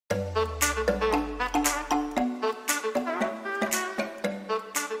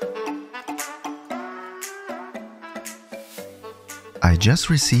I just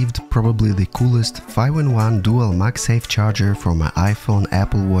received probably the coolest 5-in-1 dual MagSafe charger for my iPhone,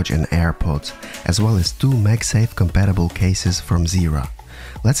 Apple Watch and AirPods, as well as 2 MagSafe compatible cases from ZEERA.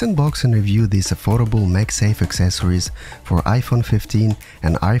 Let's unbox and review these affordable MagSafe accessories for iPhone 15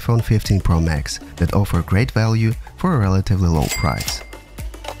 and iPhone 15 Pro Max that offer great value for a relatively low price.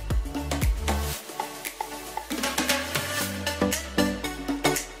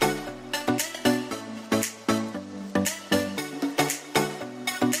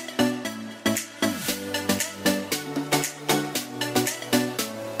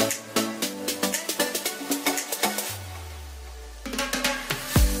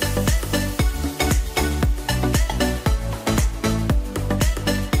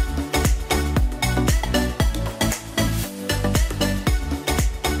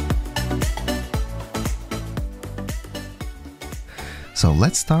 So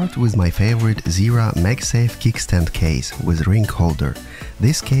let's start with my favorite ZEERA MagSafe kickstand case with ring holder.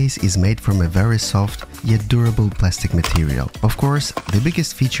 This case is made from a very soft yet durable plastic material. Of course, the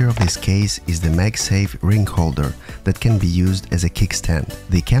biggest feature of this case is the MagSafe ring holder that can be used as a kickstand.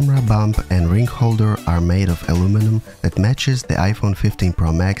 The camera bump and ring holder are made of aluminum that matches the iPhone 15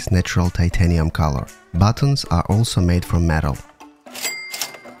 Pro Max natural titanium color. Buttons are also made from metal.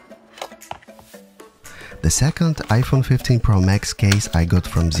 The second iPhone 15 Pro Max case I got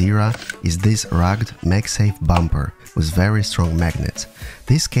from ZEERA is this rugged MagSafe bumper with very strong magnets.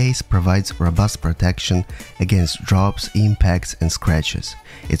 This case provides robust protection against drops, impacts and scratches.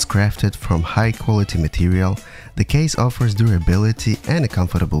 It's crafted from high quality material. The case offers durability and a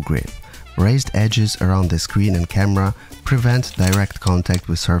comfortable grip. Raised edges around the screen and camera prevent direct contact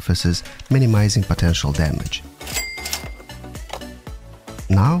with surfaces, minimizing potential damage.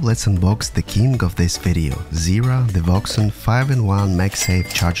 Now let's unbox the king of this video, ZEERA the Voxon 5-in-1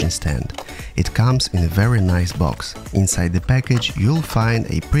 MagSafe charging stand. It comes in a very nice box. Inside the package you'll find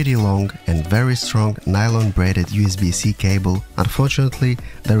a pretty long and very strong nylon braided USB-C cable. Unfortunately,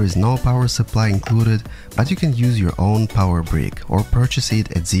 there is no power supply included, but you can use your own power brick or purchase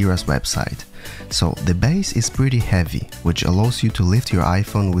it at ZEERA's website. So the base is pretty heavy, which allows you to lift your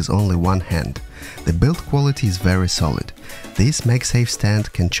iPhone with only one hand. The build quality is very solid. This MagSafe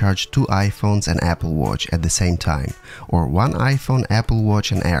stand can charge 2 iPhones and Apple Watch at the same time, or 1 iPhone, Apple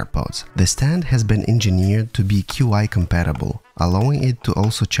Watch and AirPods. The stand has been engineered to be QI compatible, allowing it to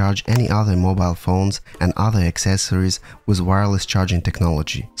also charge any other mobile phones and other accessories with wireless charging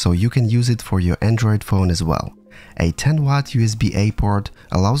technology, so you can use it for your Android phone as well. A 10-watt USB-A port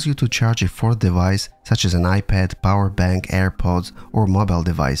allows you to charge a fourth device such as an iPad, power bank, AirPods or mobile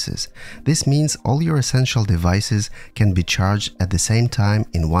devices. This means all your essential devices can be charged at the same time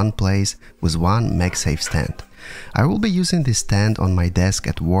in one place with one MagSafe stand. I will be using this stand on my desk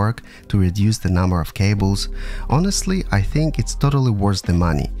at work to reduce the number of cables. Honestly, I think it's totally worth the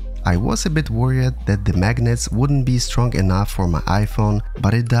money. I was a bit worried that the magnets wouldn't be strong enough for my iPhone,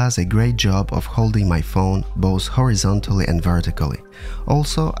 but it does a great job of holding my phone both horizontally and vertically.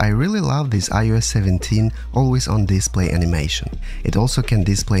 Also, I really love this iOS 17 always on display animation. It also can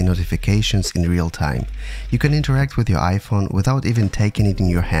display notifications in real time. You can interact with your iPhone without even taking it in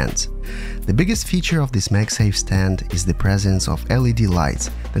your hands. The biggest feature of this MagSafe stand is the presence of LED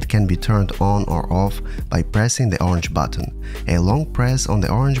lights that can be turned on or off by pressing the orange button. A long press on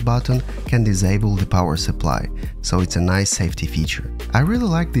the orange button can disable the power supply, so it's a nice safety feature. I really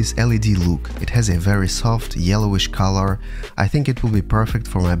like this LED look. It has a very soft yellowish color. I think it will be perfect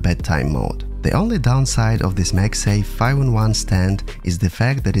for my bedtime mode. The only downside of this MagSafe 5-in-1 stand is the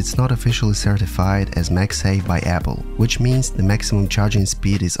fact that it's not officially certified as MagSafe by Apple, which means the maximum charging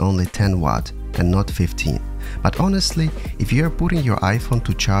speed is only 10 watt and not 15. But honestly, if you are putting your iPhone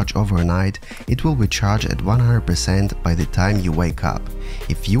to charge overnight, it will be charged at 100% by the time you wake up.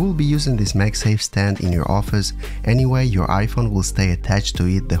 If you will be using this MagSafe stand in your office, anyway your iPhone will stay attached to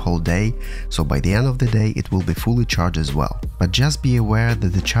it the whole day, so by the end of the day it will be fully charged as well. But just be aware that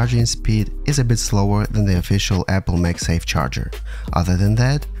the charging speed is a bit slower than the official Apple MagSafe charger. Other than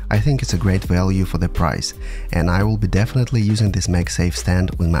that, I think it's a great value for the price, and I will be definitely using this MagSafe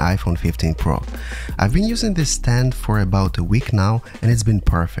stand with my iPhone 15 Pro. I've been using this stand for about a week now and it's been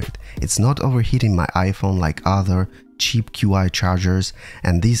perfect. It's not overheating my iPhone like other cheap QI chargers,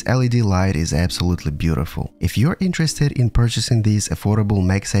 and this LED light is absolutely beautiful. If you're interested in purchasing these affordable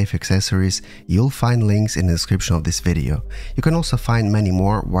MagSafe accessories, you'll find links in the description of this video. You can also find many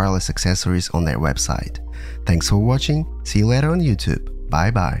more wireless accessories on their website. Thanks for watching, see you later on YouTube.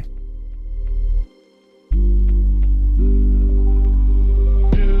 Bye bye.